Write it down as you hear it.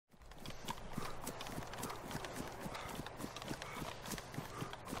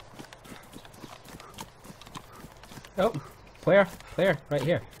Oh, player, right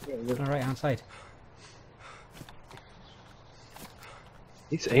here. Yeah, On the right hand side.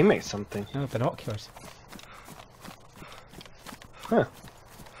 he's aiming at something. No, binoculars. Huh.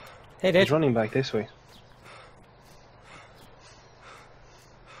 Hey, dude. He's running back this way.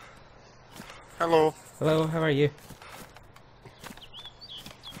 Hello. Hello, how are you?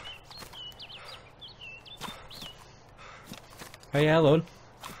 Are you alone?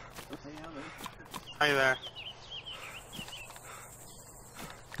 Hi there.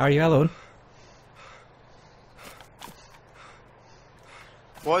 Are you alone?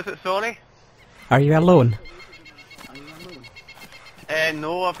 What is it, Sony? Are you alone?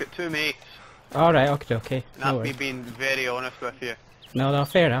 No, I've got two mates. Alright, okay. And No that's me worries. being very honest with you. No,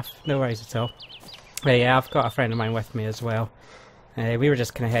 fair enough. No worries at all. Yeah, I've got a friend of mine with me as well. We were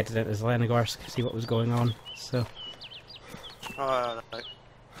just kind of headed into Zelenogorsk to see what was going on. So, Alright.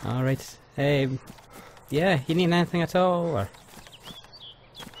 alright. Yeah, you need anything at all? Or?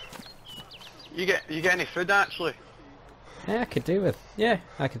 You get any food actually? Yeah, I could do with. Yeah,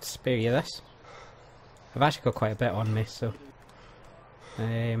 I could spare you this. I've actually got quite a bit on me, so.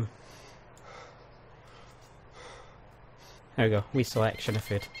 There we go. Wee selection of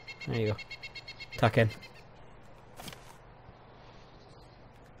food. There you go. Tuck in.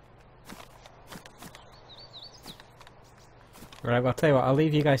 Right, well, I'll tell you what. I'll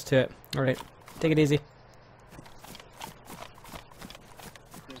leave you guys to it. Alright, take it easy.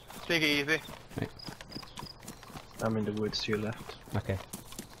 Take it easy. I'm in the woods to your left. Okay.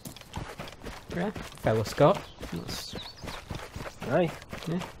 Yeah, fellow Scott. That's, Aye.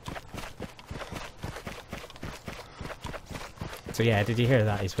 yeah. So yeah, did you hear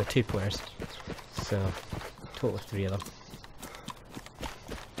that? He's with two players. So, total of 3 of them.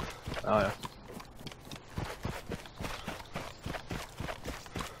 Oh yeah.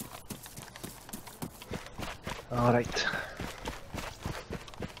 Alright.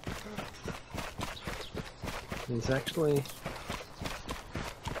 He's actually...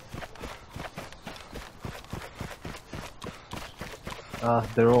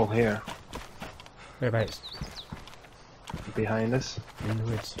 they're all here. Whereabouts? Behind us. In the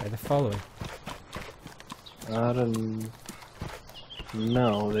woods. Are they following? I don't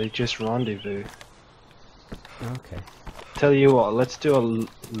know, they just rendezvous. Okay. Tell you what, let's do a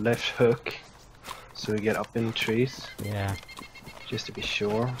left hook so we get up in the trees, Yeah. just to be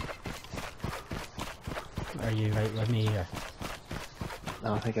sure. Are you right with me? Or?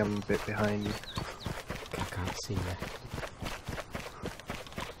 I think I'm a bit behind you. I can't see you.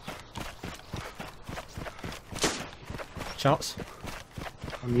 Shots?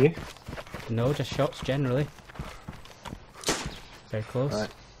 On you? No, just shots generally. Very close. Right.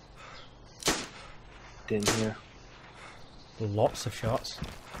 Didn't hear. Lots of shots.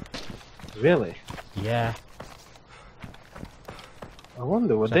 Really? Yeah. I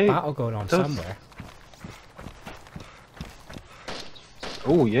wonder what There's they... a battle going on those- somewhere.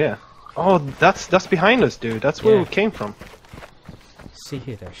 Oh yeah. Oh, that's behind us, dude. That's where Yeah. we came from. See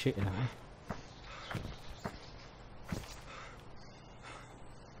who they're shooting at.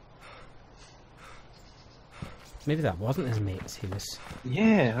 Maybe that wasn't his mates, he was...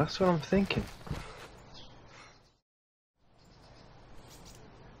 Yeah, that's what I'm thinking.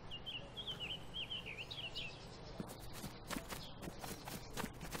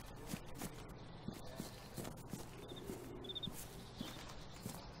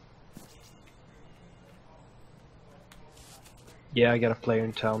 Yeah, I got a player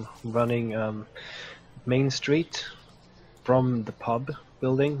in town running Main Street from the pub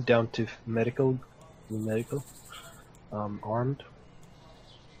building down to medical, armed.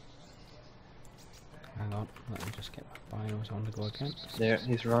 Hang on, let me just get my binos on the go again. There,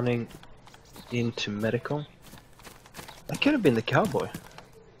 he's running into medical. That could have been the cowboy.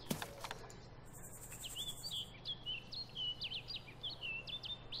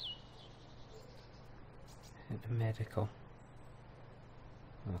 At the medical.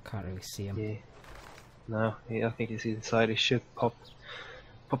 Oh, I can't really see him. Yeah. No, I think he's inside. He should pop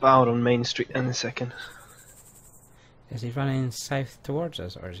out on Main Street in a second. Is he running south towards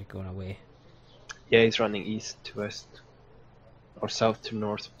us, or is he going away? Yeah, he's running east to west. Or south to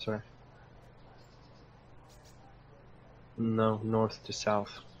north, sorry. No, north to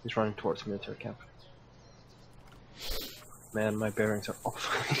south. He's running towards military camp. Man, my bearings are off.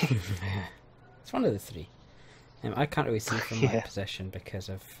 It's one of the 3. I can't really see from my Yeah. position because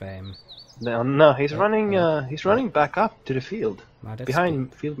of No, he's running. He's running back up to the field, I did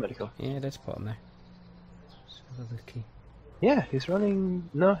behind field medical. Yeah, that's spot him there. Let's have a looky. Yeah, he's running.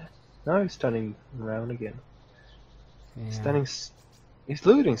 No, now he's turning around again. Yeah. He's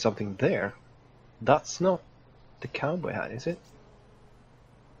looting something there. That's not the cowboy hat, is it?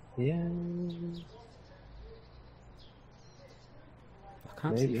 Yeah. I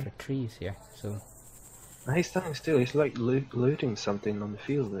can't Maybe. see for trees here, so Ah, he's standing still. He's like looting something on the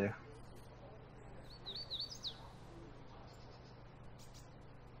field there.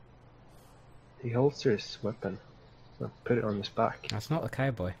 He holsters his weapon. Or put it on his back. that's not the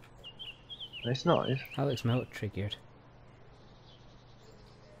cowboy. It's not, is it? That looks military geared.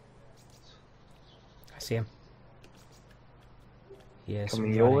 I see him. He is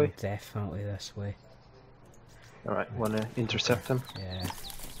Coming your way? running definitely this way. Alright, wanna intercept him? Yeah.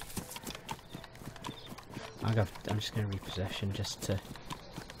 I'm just gonna reposition just to.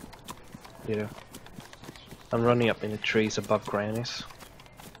 Yeah. I'm running up in the trees above Granny's.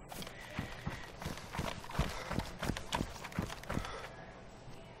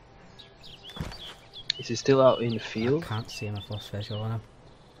 Is he still out in the I field? can't see him. I've lost visual on him.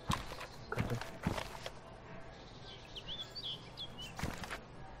 Okay.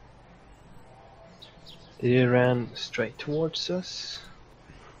 Did he run straight towards us?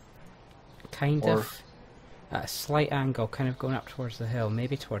 Kind Or- of at a slight angle, kind of going up towards the hill,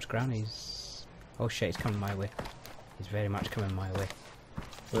 maybe towards Granny's. Oh shit, he's coming my way. He's very much coming my way.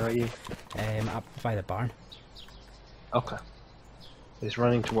 Where are you? Up by the barn. Okay. He's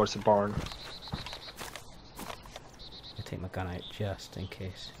running towards the barn. I'll take my gun out just in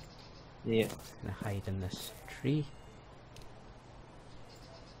case. Yeah. Gonna hide in this tree.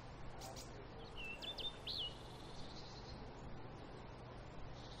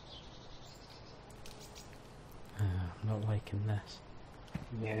 I'm not liking this.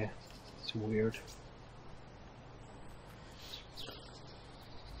 Yeah. It's weird.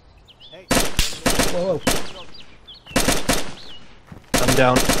 Whoa, whoa. I'm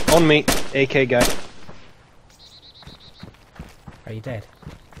down. On me, AK guy. Are you dead?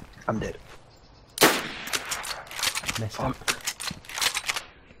 I'm dead. Missed him.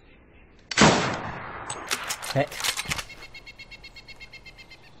 Hit.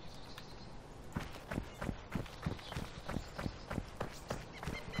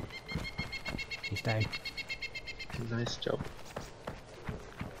 He's down. Nice job.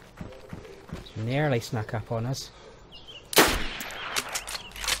 Nearly snuck up on us.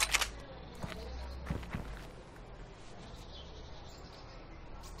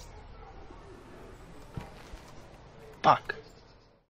 Fuck.